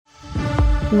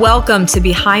Welcome to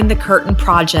Behind the Curtain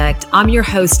Project. I'm your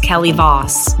host, Kelly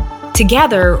Voss.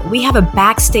 Together, we have a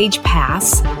backstage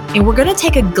pass, and we're going to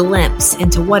take a glimpse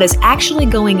into what is actually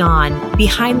going on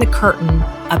behind the curtain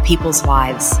of people's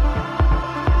lives.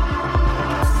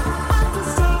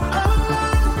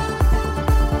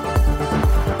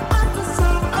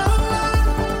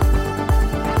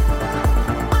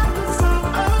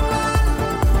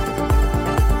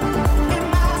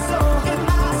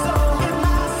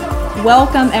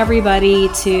 Welcome, everybody,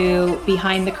 to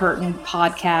Behind the Curtain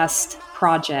Podcast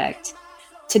Project.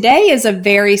 Today is a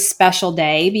very special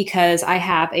day because I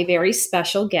have a very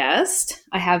special guest.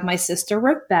 I have my sister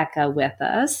Rebekah with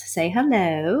us. Say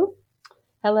hello.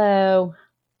 Hello.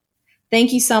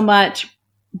 Thank you so much,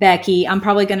 Becky. I'm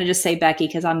probably going to just say Becky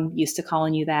because I'm used to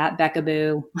calling you that.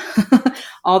 Becca-boo.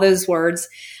 All those words.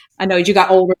 I know as you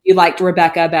got older, you liked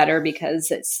Rebekah better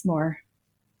because it's more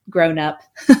grown up.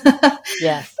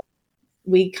 Yes.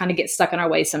 We kind of get stuck in our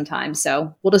ways sometimes.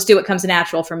 So we'll just do what comes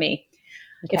natural for me,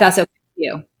 if that's okay with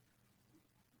you.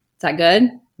 Is that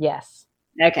good? Yes.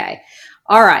 Okay.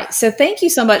 All right. So thank you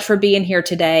so much for being here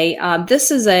today. This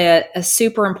is a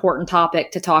super important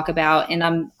topic to talk about. And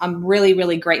I'm really,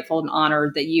 really grateful and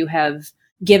honored that you have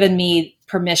given me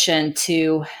permission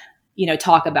to,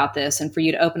 talk about this and for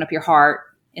you to open up your heart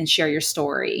and share your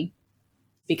story,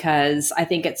 because I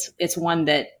think it's one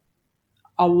that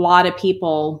a lot of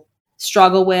people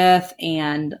struggle with,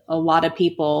 and a lot of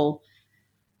people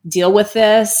deal with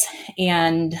this,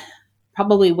 and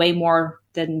probably way more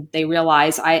than they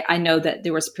realize. I know that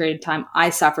there was a period of time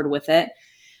I suffered with it,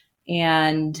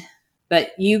 but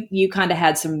you kind of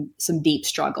had some deep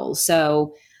struggles.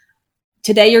 So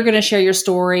today you're going to share your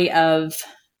story of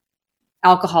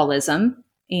alcoholism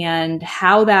and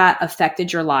how that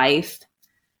affected your life,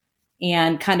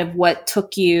 and kind of what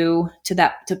took you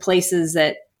to places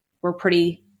that were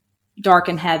pretty dark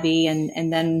and heavy,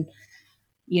 and then,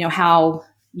 how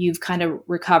you've kind of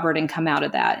recovered and come out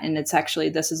of that. And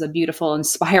this is a beautiful,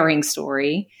 inspiring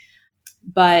story.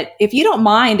 But if you don't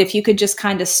mind, if you could just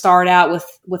kind of start out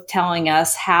with telling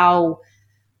us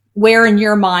where in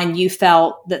your mind you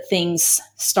felt that things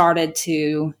started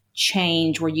to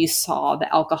change, where you saw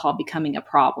the alcohol becoming a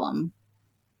problem.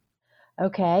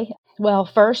 Okay. Well,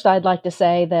 first, I'd like to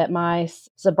say that my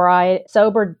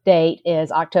sober date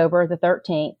is October the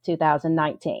 13th,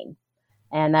 2019.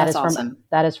 And that's awesome.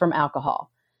 That is from alcohol.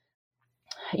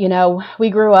 We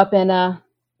grew up in a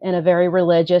very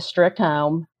religious, strict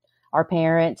home. Our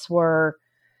parents were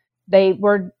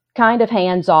kind of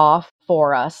hands off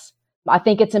for us. I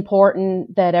think it's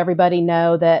important that everybody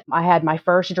know that I had my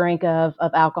first drink of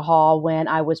alcohol when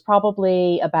I was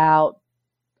probably about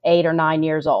 8 or 9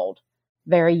 years old.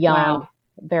 Very young, wow.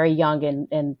 Very young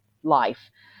in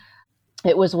life.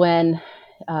 It was when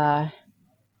one of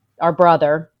our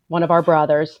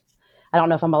brothers, I don't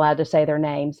know if I'm allowed to say their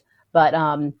names, but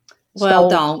don't.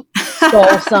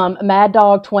 stole some Mad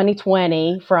Dog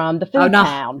 2020 from the food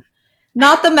town.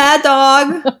 Not the Mad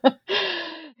Dog.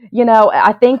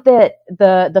 I think that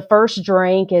the first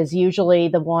drink is usually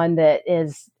the one that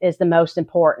is the most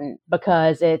important,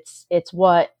 because it's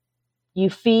what you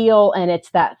feel, and it's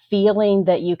that feeling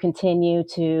that you continue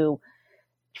to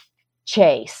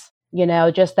chase,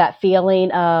 just that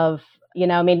feeling of, a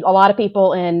lot of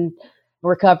people in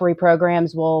recovery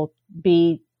programs will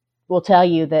tell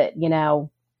you that,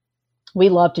 we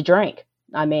love to drink.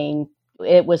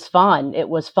 It was fun. It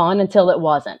was fun until it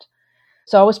wasn't.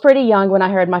 So I was pretty young when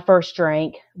I heard my first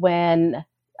drink. When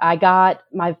I got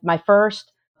my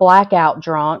first blackout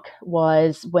drunk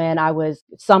was when I was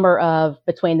summer of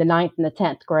between the 9th and the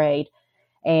 10th grade.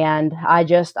 And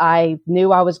I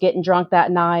knew I was getting drunk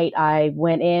that night. I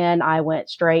went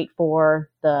straight for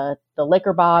the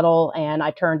liquor bottle, and I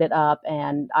turned it up,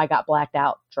 and I got blacked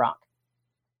out drunk.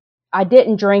 I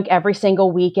didn't drink every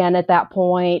single weekend at that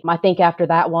point. I think after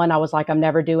that one, I was like, I'm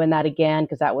never doing that again,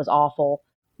 because that was awful.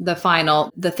 The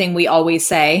thing we always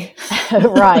say.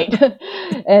 Right.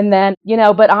 And then,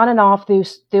 but on and off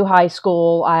through high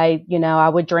school, I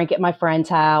would drink at my friend's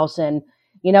house, and,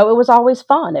 it was always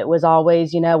fun. It was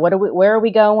always, where are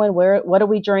we going? What are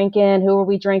we drinking? Who are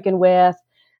we drinking with?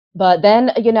 But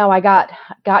then,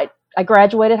 I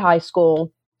graduated high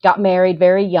school, got married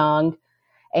very young,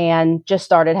 and just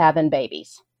started having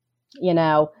babies.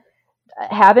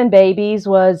 Having babies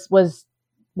was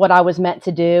what I was meant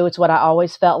to do. It's what I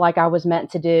always felt like I was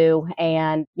meant to do.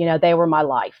 And, they were my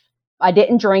life. I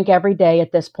didn't drink every day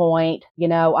at this point.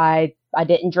 I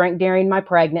didn't drink during my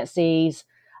pregnancies.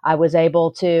 I was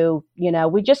able to,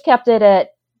 we just kept it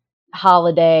at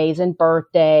holidays and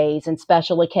birthdays and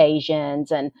special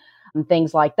occasions and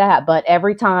things like that. But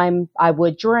every time I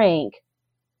would drink,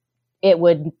 it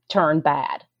would turn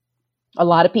bad. A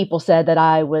lot of people said that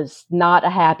I was not a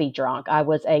happy drunk. I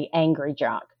was a angry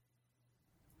drunk.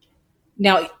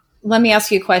 Now, let me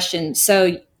ask you a question.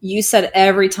 So you said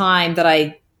every time that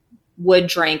I would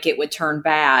drink, it would turn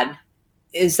bad.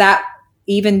 Is that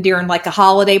even during like a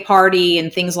holiday party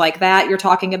and things like that you're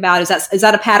talking about? Is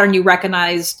that a pattern you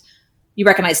recognize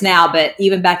now, but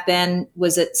even back then,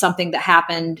 was it something that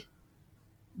happened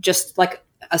just like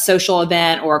a social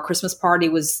event or a Christmas party?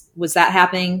 Was that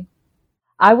happening?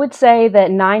 I would say that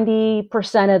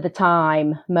 90% of the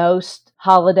time, most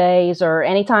holidays or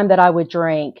any time that I would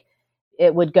drink,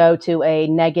 it would go to a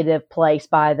negative place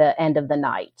by the end of the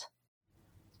night.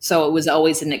 So it was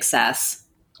always in excess.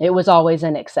 It was always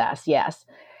in excess, yes.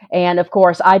 And of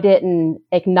course, I didn't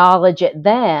acknowledge it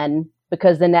then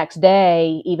because the next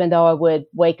day, even though I would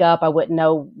wake up, I wouldn't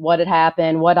know what had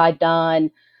happened, what I'd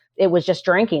done. It was just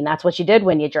drinking. That's what you did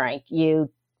when you drank. You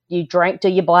drank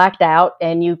till you blacked out,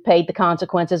 and you paid the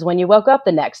consequences when you woke up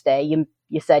the next day. You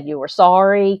said you were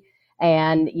sorry,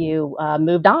 and you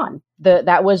moved on.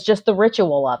 That was just the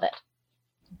ritual of it.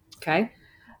 Okay.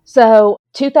 So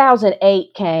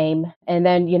 2008 came, and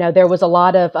then, there was a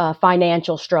lot of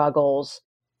financial struggles.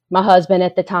 My husband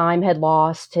at the time had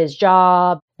lost his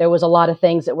job. There was a lot of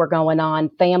things that were going on,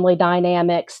 family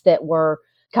dynamics that were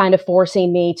kind of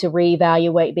forcing me to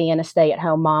reevaluate being a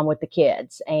stay-at-home mom with the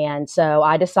kids. And so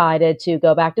I decided to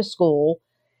go back to school,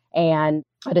 and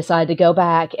I decided to go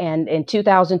back. And in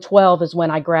 2012 is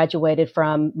when I graduated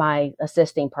from my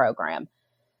assisting program.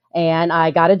 And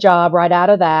I got a job right out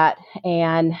of that.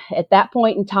 And at that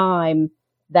point in time,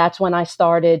 that's when I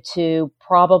started to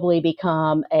probably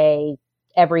become a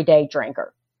everyday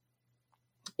drinker.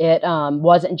 It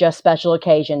wasn't just special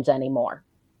occasions anymore.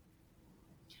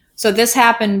 So this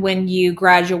happened when you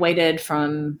graduated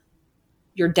from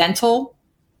your dental?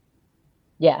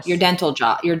 Yes. Your dental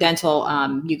job, you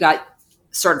got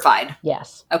certified?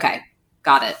 Yes. Okay.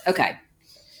 Got it. Okay.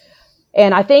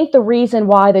 And I think the reason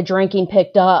why the drinking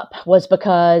picked up was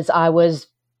because I was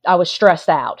stressed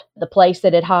out. The place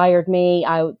that had hired me,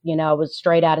 I was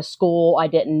straight out of school. I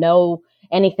didn't know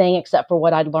anything except for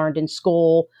what I'd learned in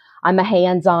school. I'm a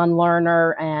hands-on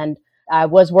learner, and I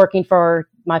was working for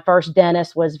my first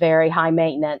dentist was very high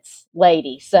maintenance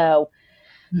lady. So,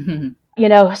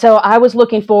 so I was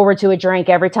looking forward to a drink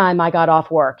every time I got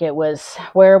off work. It was,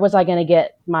 where was I going to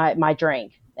get my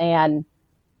drink? And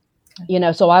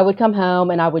so I would come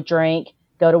home and I would drink,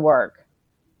 go to work,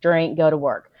 drink, go to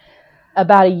work.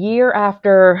 About a year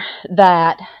after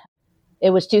that, it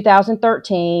was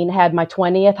 2013, had my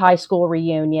 20th high school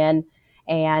reunion.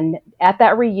 And at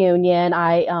that reunion,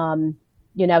 I,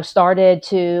 started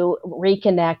to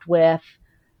reconnect with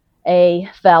a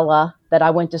fella that I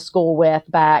went to school with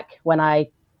back when I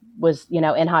was,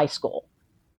 in high school.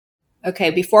 Okay.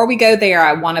 Before we go there,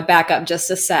 I want to back up just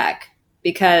a sec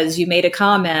because you made a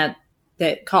comment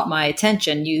that caught my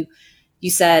attention. You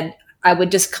said, I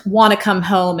would just want to come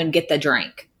home and get the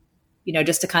drink,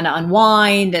 just to kind of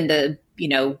unwind and to,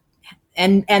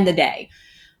 end the day.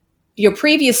 Your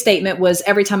previous statement was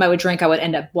every time I would drink, I would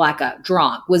end up blackout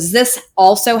drunk. Was this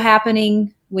also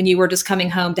happening when you were just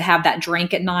coming home to have that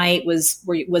drink at night? Was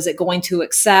it going to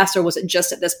excess, or was it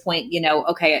just at this point,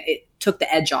 okay, it took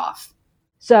the edge off?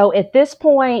 So at this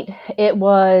point,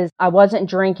 I wasn't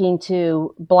drinking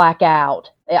to black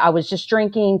out. I was just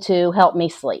drinking to help me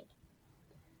sleep.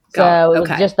 So it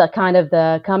was just the kind of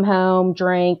the come home,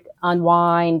 drink,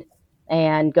 unwind,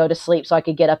 and go to sleep so I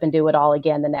could get up and do it all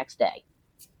again the next day.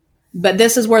 But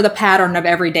this is where the pattern of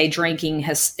everyday drinking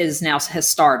has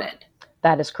started.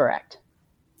 That is correct.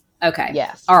 Okay.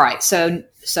 Yes. All right. So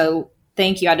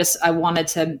thank you. I wanted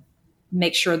to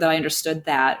make sure that I understood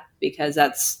that, because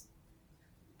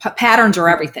patterns are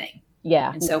everything.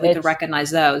 Yeah. And so we could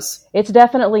recognize those. It's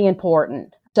definitely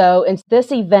important. So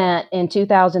this event in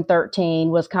 2013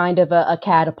 was kind of a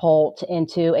catapult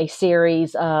into a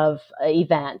series of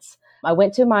events. I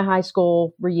went to my high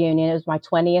school reunion. It was my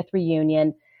 20th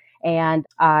reunion. And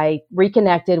I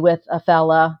reconnected with a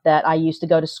fella that I used to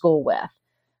go to school with.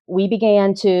 We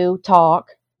began to talk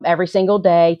every single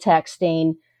day,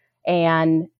 texting.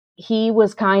 And he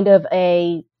was kind of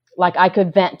I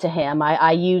could vent to him.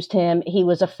 I used him. He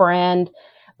was a friend.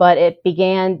 But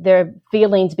their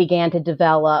feelings began to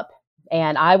develop.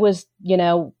 And I was,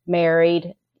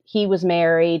 married. He was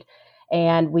married.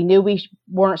 And we knew we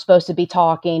weren't supposed to be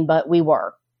talking, but we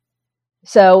were.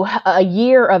 So a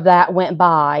year of that went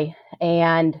by,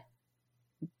 and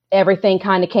everything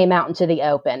kind of came out into the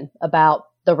open about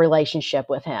the relationship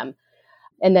with him.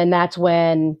 And then that's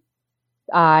when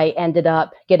I ended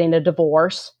up getting a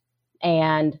divorce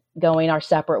and going our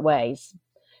separate ways,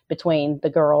 between the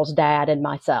girl's dad and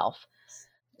myself.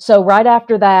 So right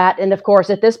after that, and of course,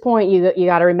 at this point, you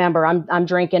got to remember, I'm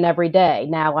drinking every day.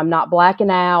 Now I'm not blacking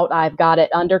out. I've got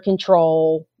it under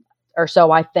control, or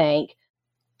so I think,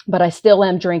 but I still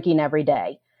am drinking every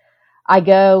day. I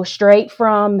go straight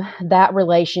from that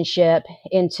relationship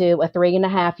into a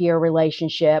 3.5 year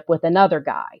relationship with another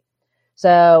guy.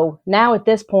 So now at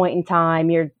this point in time,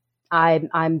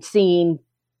 I'm seeing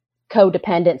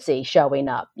codependency showing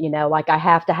up, like I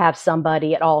have to have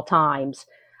somebody at all times.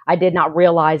 I did not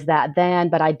realize that then,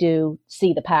 but I do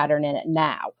see the pattern in it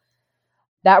now.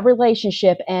 That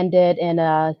relationship ended in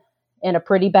a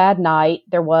pretty bad night.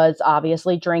 There was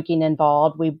obviously drinking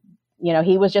involved.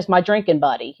 He was just my drinking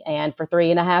buddy. And for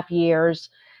 3.5 years,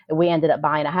 we ended up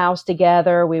buying a house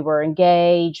together. We were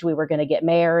engaged. We were going to get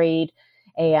married.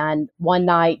 And one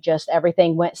night, just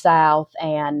everything went south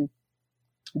and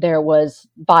there was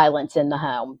violence in the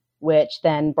home, which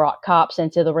then brought cops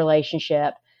into the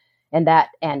relationship, and that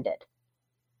ended.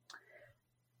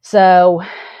 So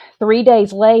 3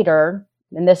 days later,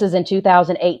 and this is in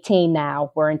 2018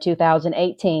 now, we're in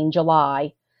 2018,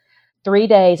 July, 3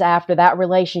 days after that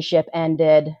relationship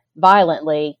ended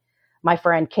violently, my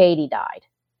friend Katie died.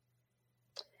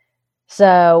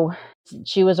 So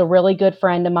she was a really good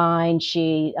friend of mine.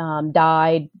 She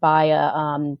died by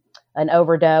an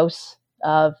overdose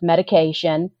of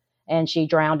medication, and she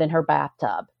drowned in her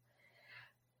bathtub.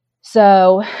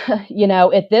 So,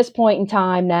 at this point in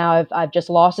time now, I've just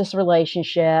lost this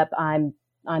relationship. I'm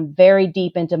very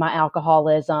deep into my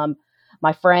alcoholism.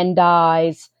 My friend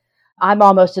dies. I'm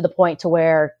almost to the point to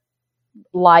where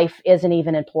life isn't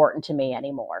even important to me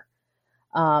anymore.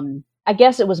 I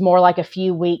guess it was more like a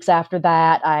few weeks after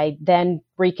that, I then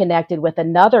reconnected with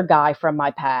another guy from my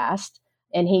past,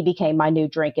 and he became my new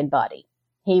drinking buddy.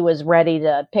 He was ready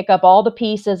to pick up all the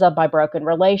pieces of my broken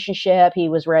relationship. He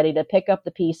was ready to pick up the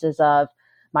pieces of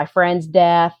my friend's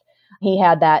death. He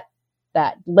had that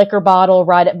liquor bottle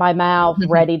right at my mouth,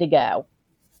 ready to go.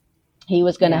 He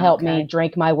was going to help me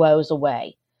drink my woes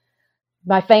away.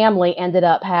 My family ended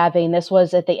up this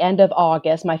was at the end of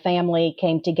August. My family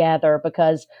came together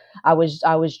because I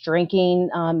was drinking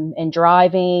and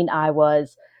driving. I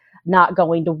was not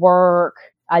going to work.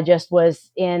 I just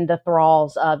was in the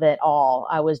thralls of it all.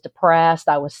 I was depressed.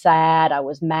 I was sad. I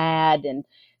was mad, and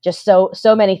just so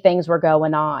many things were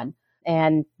going on.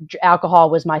 And alcohol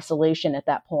was my solution at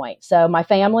that point. So my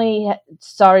family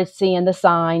started seeing the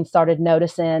signs, started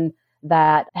noticing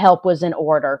that help was in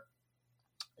order.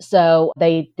 So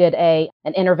they did an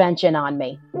intervention on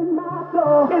me. In my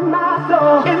soul, in my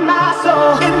soul, in my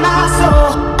soul, in my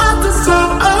soul, I feel so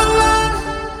alive.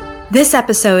 This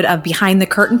episode of Behind the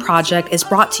Curtain Project is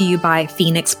brought to you by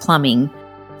Phoenix Plumbing,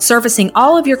 servicing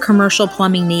all of your commercial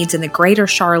plumbing needs in the greater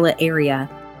Charlotte area,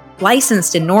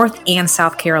 licensed in North and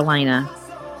South Carolina.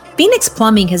 Phoenix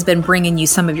Plumbing has been bringing you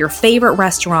some of your favorite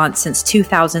restaurants since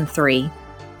 2003,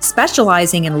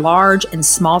 specializing in large and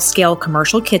small-scale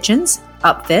commercial kitchens,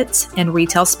 upfits, and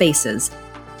retail spaces.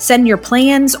 Send your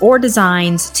plans or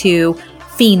designs to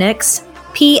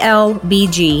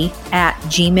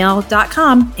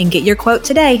phoenixplbg@gmail.com and get your quote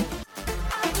today.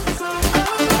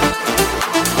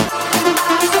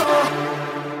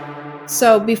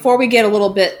 So before we get a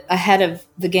little bit ahead of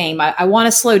the game, I want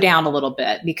to slow down a little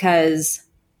bit because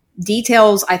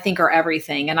details, I think, are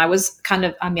everything. And I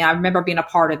remember being a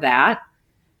part of that.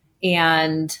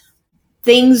 And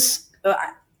things,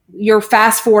 you're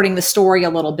fast forwarding the story a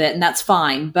little bit, and that's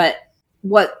fine. But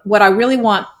what I really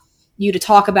want you to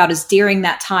talk about is during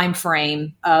that time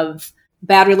frame of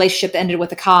bad relationship that ended with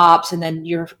the cops, and then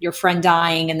your friend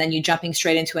dying, and then you jumping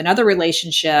straight into another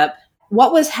relationship.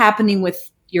 What was happening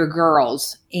with your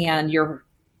girls and your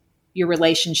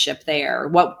relationship there?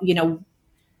 Can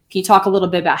you talk a little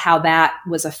bit about how that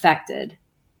was affected?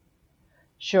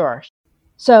 Sure.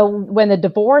 So when the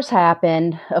divorce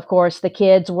happened, of course, the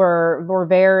kids were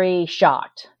very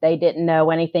shocked. They didn't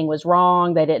know anything was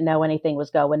wrong. They didn't know anything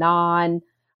was going on.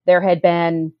 There had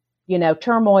been,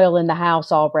 turmoil in the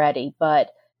house already, but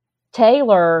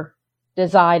Taylor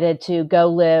decided to go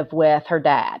live with her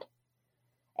dad,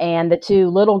 and the two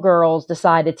little girls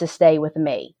decided to stay with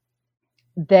me.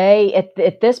 They,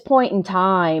 at this point in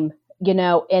time,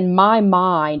 in my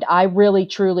mind, I really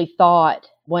truly thought,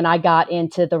 when I got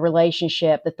into the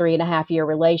relationship, the 3.5 year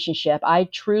relationship, I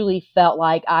truly felt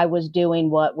like I was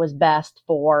doing what was best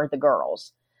for the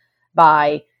girls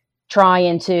by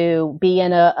trying to be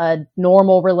in a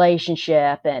normal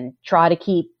relationship and try to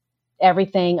keep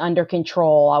everything under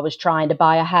control. I was trying to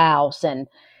buy a house and,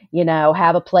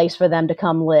 have a place for them to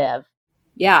come live.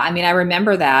 Yeah. I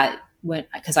remember that.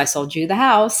 because I sold you the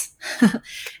house.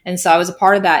 And so I was a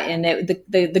part of that. And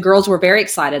the girls were very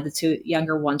excited. The two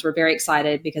younger ones were very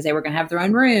excited because they were going to have their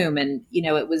own room. And,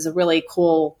 it was a really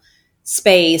cool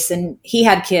space, and he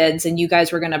had kids, and you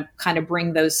guys were going to kind of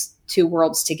bring those two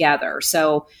worlds together.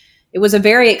 So it was a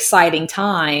very exciting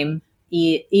time,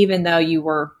 even though you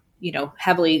were,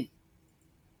 heavily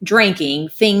drinking,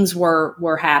 things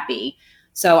were happy.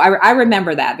 So I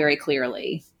remember that very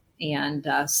clearly. And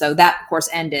so that, of course,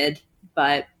 ended.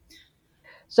 But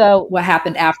so what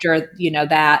happened after,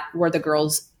 that, where the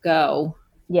girls go?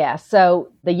 Yeah.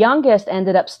 So the youngest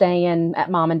ended up staying at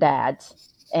mom and dad's,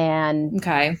 and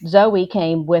Okay. Zoe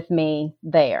came with me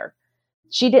there.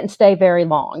 She didn't stay very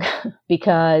long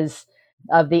because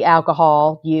of the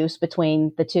alcohol use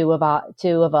between the two of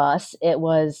us. It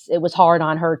was hard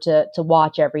on her to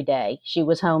watch every day. She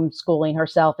was homeschooling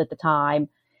herself at the time,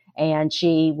 and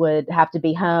she would have to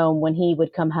be home when he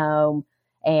would come home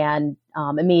and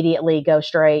immediately go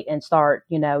straight and start,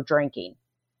 drinking.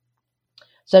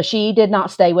 So she did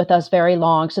not stay with us very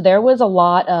long. So there was a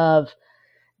lot of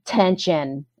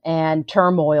tension and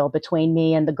turmoil between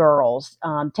me and the girls.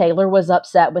 Taylor was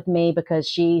upset with me because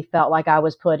she felt like I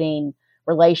was putting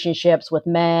relationships with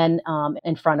men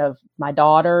in front of my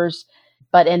daughters.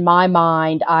 But in my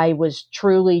mind, I was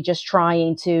truly just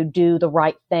trying to do the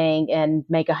right thing and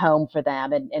make a home for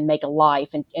them and make a life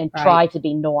and Right. try to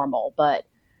be normal. But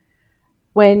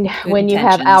when you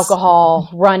have intentions. alcohol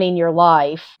running your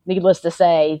life, needless to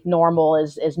say, normal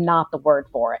is not the word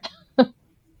for it.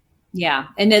 Yeah.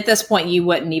 And at this point, you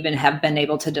wouldn't even have been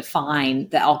able to define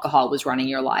that alcohol was running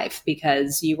your life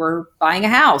because you were buying a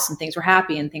house and things were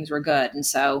happy and things were good. And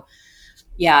so,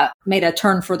 yeah, made a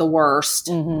turn for the worst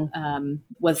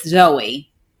with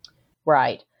Zoe.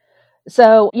 Right.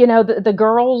 So, the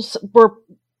girls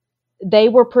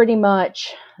were pretty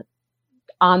much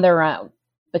on their own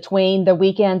between the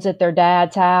weekends at their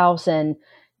dad's house and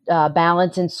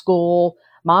balance in school.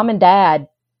 Mom and dad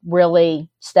really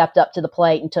stepped up to the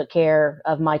plate and took care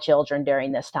of my children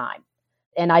during this time.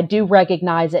 And I do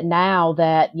recognize it now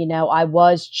that, I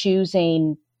was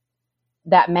choosing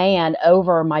that man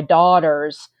over my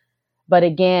daughters. But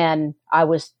again, I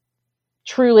was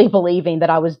truly believing that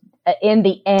in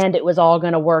the end, it was all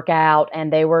going to work out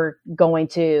and they were going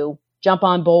to jump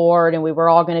on board and we were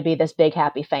all going to be this big,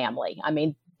 happy family. I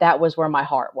mean, that was where my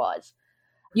heart was.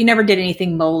 You never did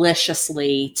anything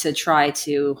maliciously to try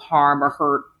to harm or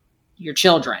hurt your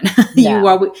children.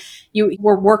 No. You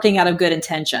were working out of good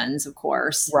intentions, of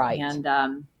course. Right.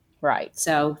 And right.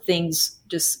 So things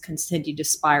just continued to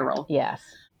spiral. Yes.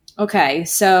 Okay.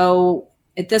 So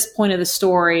at this point of the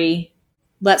story,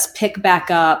 let's pick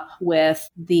back up with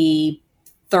the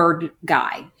third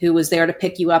guy who was there to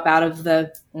pick you up out of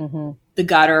the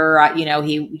gutter.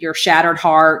 Your shattered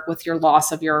heart with your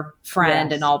loss of your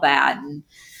friend and all that.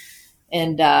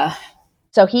 And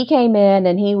so he came in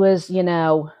and he was,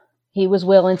 he was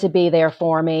willing to be there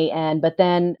for me. But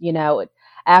then,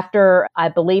 after I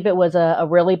believe it was a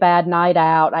really bad night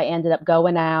out, I ended up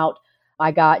going out.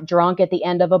 I got drunk at the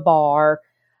end of a bar.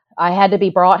 I had to be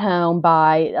brought home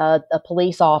by a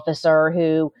police officer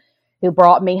who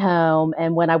brought me home.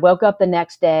 And when I woke up the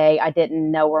next day, I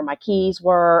didn't know where my keys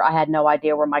were. I had no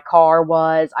idea where my car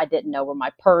was. I didn't know where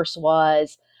my purse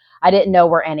was. I didn't know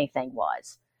where anything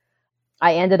was.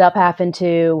 I ended up having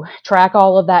to track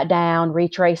all of that down,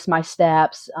 retrace my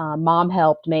steps. Mom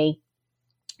helped me,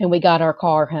 and we got our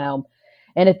car home.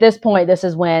 And at this point, this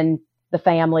is when the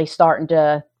family's starting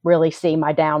to really see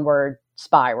my downward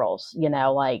spirals.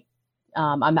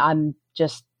 I'm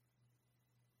just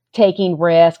taking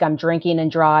risk. I'm drinking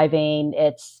and driving.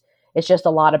 It's just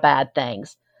a lot of bad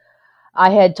things.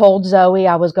 I had told Zoe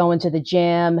I was going to the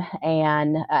gym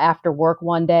and after work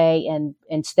one day, and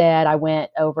instead I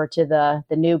went over to the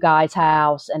new guy's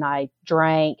house and I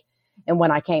drank. And when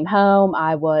I came home,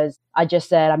 I just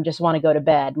said, I just want to go to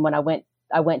bed. And when I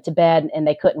went to bed and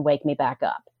they couldn't wake me back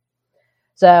up.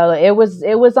 So it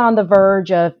was on the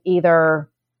verge of either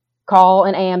call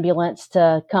an ambulance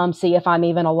to come see if I'm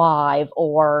even alive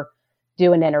or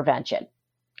do an intervention.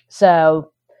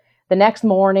 So the next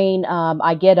morning,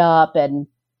 I get up and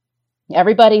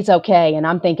everybody's okay. And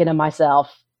I'm thinking to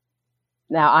myself,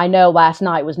 now I know last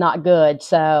night was not good.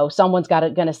 So someone's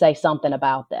going to say something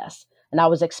about this. And I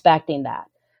was expecting that.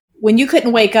 When you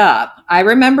couldn't wake up, I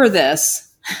remember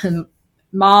this.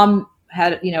 Mom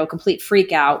had, a complete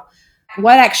freak out.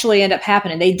 What actually ended up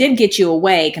happening? They did get you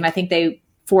awake. And I think they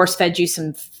force fed you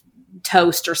some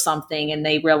toast or something, and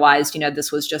they realized,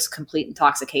 this was just complete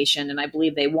intoxication. And I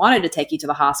believe they wanted to take you to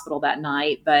the hospital that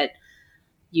night, but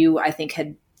you, I think,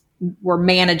 were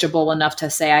manageable enough to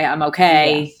say, I'm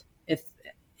okay. Yes.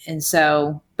 And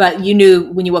so, but you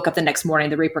knew when you woke up the next morning,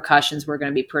 the repercussions were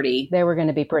going to be They were going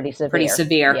to be pretty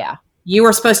severe. Yeah. You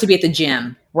were supposed to be at the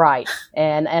gym. Right.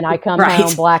 And I come Right.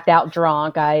 home blacked out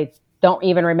drunk. I don't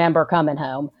even remember coming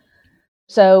home.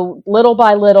 So little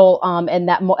by little, and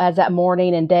as that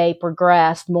morning and day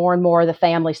progressed, more and more of the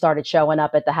family started showing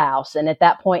up at the house. And at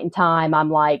that point in time, I'm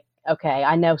like, okay,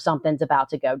 I know something's about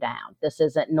to go down. This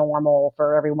isn't normal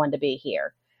for everyone to be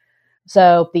here.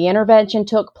 So the intervention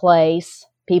took place.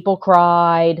 People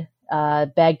cried,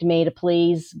 begged me to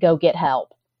please go get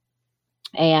help.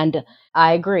 And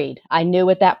I agreed. I knew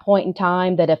at that point in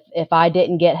time that if I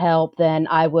didn't get help, then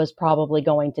I was probably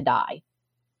going to die.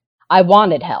 I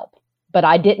wanted help, but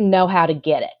I didn't know how to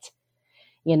get it,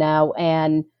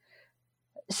 and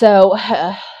so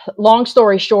long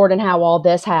story short, and how all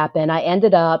this happened, I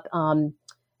ended up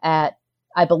at,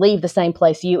 I believe, the same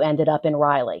place you ended up in,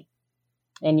 Riley,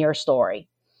 in your story,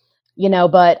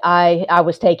 but I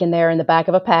was taken there in the back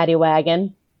of a paddy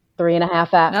wagon,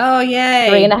 3.5 hour. Oh, yay.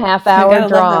 3.5 hour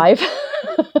drive.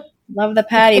 Love the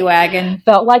paddy wagon.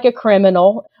 Felt like a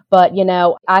criminal, but,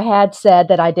 I had said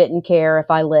that I didn't care if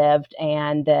I lived,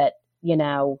 and that,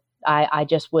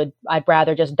 I'd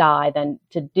rather just die than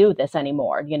to do this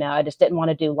anymore. I just didn't want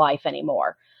to do life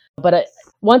anymore. But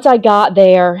once I got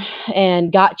there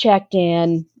and got checked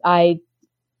in,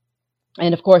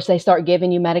 and of course they start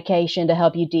giving you medication to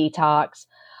help you detox.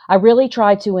 I really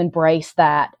tried to embrace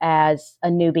that as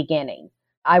a new beginning.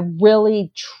 I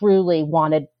really, truly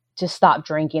wanted to stop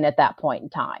drinking at that point in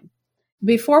time.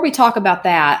 Before we talk about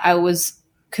that,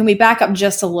 can we back up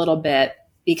just a little bit?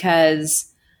 Because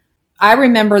I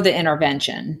remember the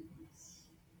intervention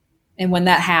and when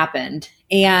that happened.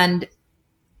 And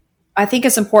I think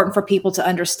it's important for people to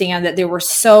understand that there were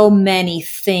so many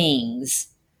things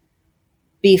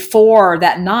before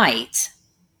that night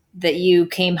that you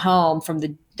came home from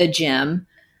the gym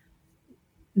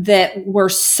that were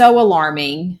so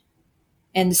alarming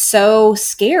and so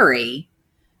scary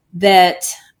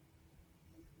that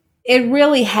it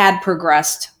really had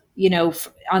progressed,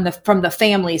 from the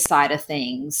family side of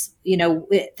things.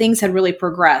 Things had really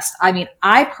progressed. I mean,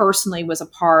 I personally was a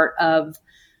part of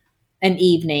an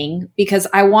evening because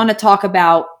I want to talk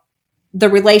about the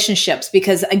relationships,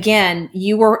 because again,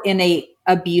 you were in a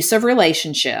abusive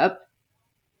relationship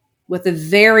with a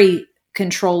very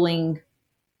controlling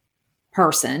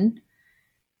person.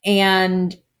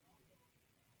 And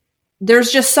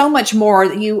there's just so much more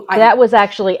that was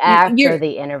actually after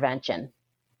the intervention.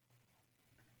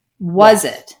 Was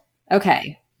it?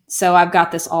 Okay. So I've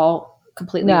got this all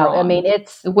completely wrong. I mean,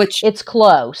 it's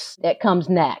close. It comes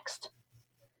next.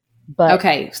 But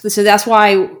okay. So that's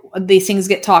why these things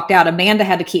get talked out. Amanda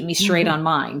had to keep me straight on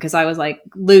mine because I was like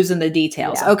losing the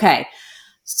details. Yeah. Okay.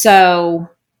 So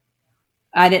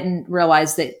I didn't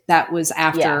realize that was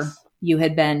after you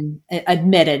had been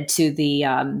admitted to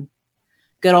the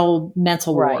good old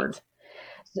mental ward.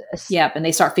 Yep. And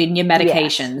they start feeding you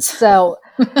medications.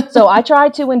 Yes. So I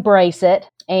tried to embrace it.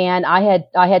 And I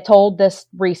had told this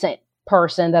recent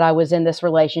person that I was in this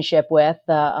relationship with,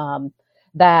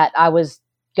 that I was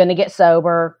going to get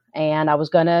sober and I was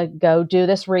going to go do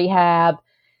this rehab,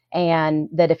 and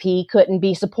that if he couldn't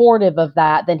be supportive of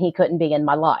that, then he couldn't be in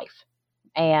my life.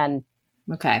 And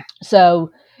okay.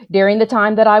 So during the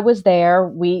time that I was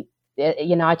there,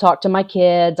 I talked to my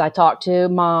kids, I talked to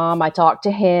Mom, I talked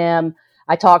to him,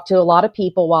 I talked to a lot of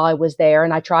people while I was there,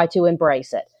 and I tried to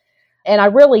embrace it. And I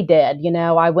really did.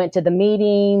 I went to the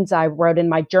meetings, I wrote in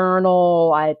my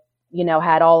journal, I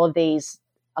had all of these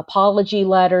apology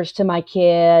letters to my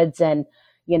kids, and,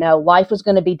 life was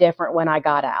going to be different when I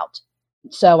got out.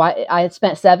 So I had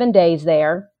spent 7 days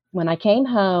there. When I came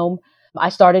home, I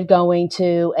started going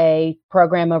to a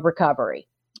program of recovery.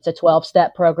 It's a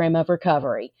 12-step program of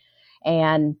recovery.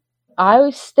 And I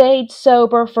stayed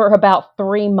sober for about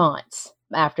 3 months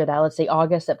after that. Let's see,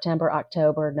 August, September,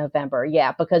 October, November.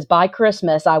 Yeah, because by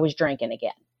Christmas, I was drinking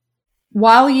again.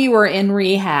 While you were in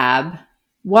rehab,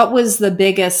 what was the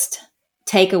biggest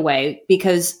takeaway?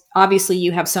 Because obviously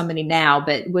you have so many now,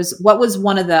 but what was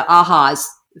one of the ahas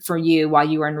for you while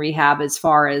you were in rehab, as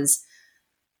far as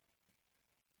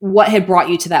what had brought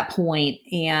you to that point,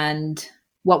 and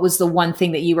what was the one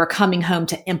thing that you were coming home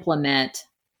to implement?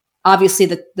 Obviously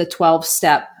the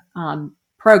 12-step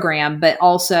program, but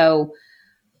also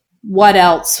what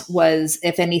else was,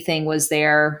 if anything, was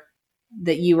there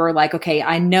that you were like, okay,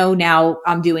 I know now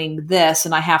I'm doing this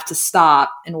and I have to stop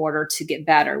in order to get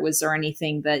better? Was there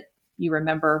anything that you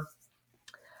remember?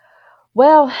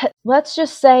 Well, let's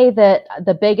just say that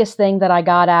the biggest thing that I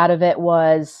got out of it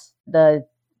was the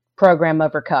program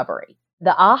of recovery.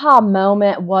 The aha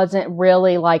moment wasn't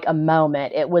really like a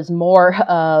moment. It was more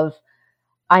of,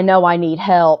 I know I need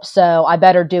help, so I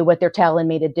better do what they're telling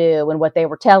me to do. And what they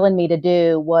were telling me to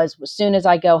do was, as soon as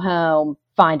I go home,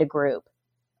 find a group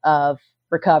of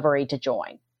recovery to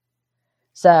join.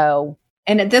 So,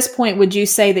 and at this point, would you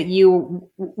say that you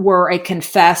were a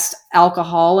confessed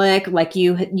alcoholic? Like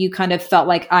you kind of felt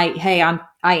like I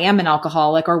am an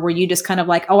alcoholic, or were you just kind of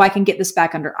like, oh, I can get this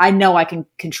back under, I know I can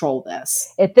control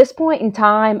this? At this point in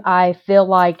time, I feel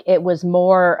like it was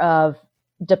more of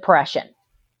depression.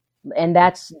 And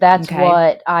that's Okay.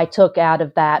 what I took out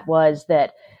of that, was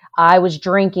that I was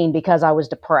drinking because I was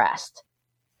depressed.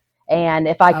 And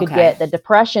if I could get the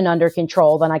depression under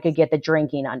control, then I could get the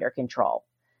drinking under control.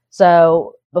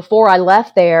 So before I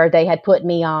left there, they had put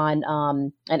me on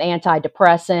an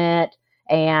antidepressant,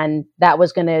 and that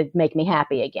was going to make me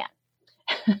happy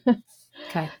again.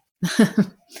 Okay.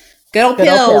 Good old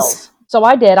pills. So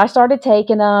I did. I started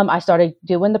taking them. I started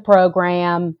doing the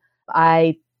program.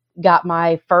 I got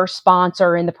my first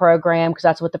sponsor in the program, because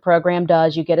that's what the program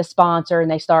does. You get a sponsor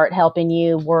and they start helping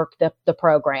you work the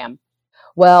program.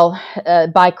 Well,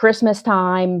 by Christmas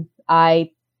time,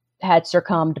 I had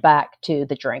succumbed back to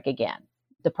the drink again.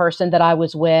 The person that I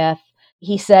was with,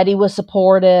 he said he was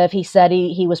supportive. He said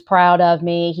he was proud of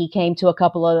me. He came to a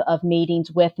couple of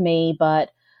meetings with me,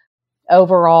 but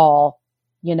overall,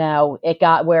 it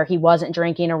got where he wasn't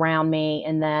drinking around me,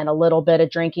 and then a little bit of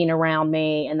drinking around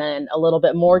me, and then a little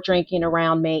bit more drinking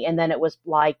around me. And then it was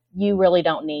like, you really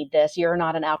don't need this. You're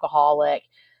not an alcoholic.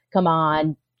 Come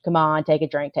on, take a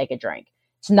drink.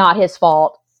 It's not his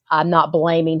fault. I'm not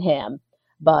blaming him,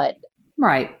 but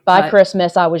by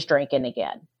Christmas, I was drinking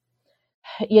again.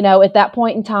 At that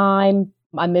point in time,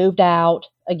 I moved out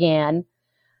again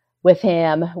with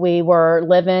him. We were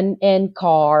living in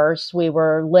cars. We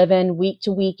were living week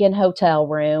to week in hotel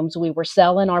rooms. We were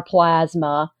selling our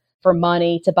plasma for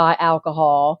money to buy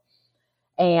alcohol.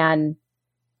 And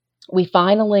I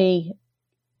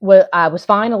was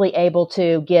finally able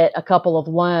to get a couple of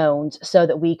loans so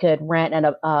that we could rent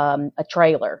a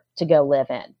trailer to go live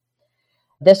in.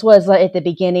 This was at the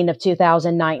beginning of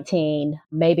 2019,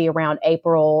 maybe around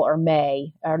April or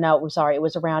May. Or no, sorry, it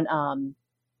was around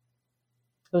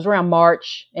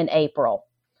March and April.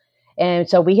 And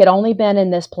so we had only been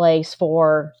in this place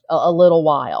for a little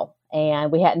while,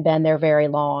 and we hadn't been there very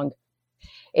long.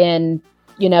 And,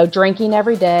 drinking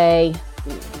every day,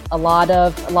 a lot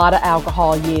of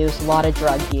alcohol use, a lot of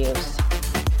drug use.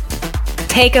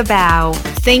 Take a bow.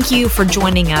 Thank you for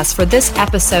joining us for this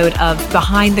episode of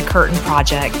Behind the Curtain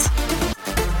Project.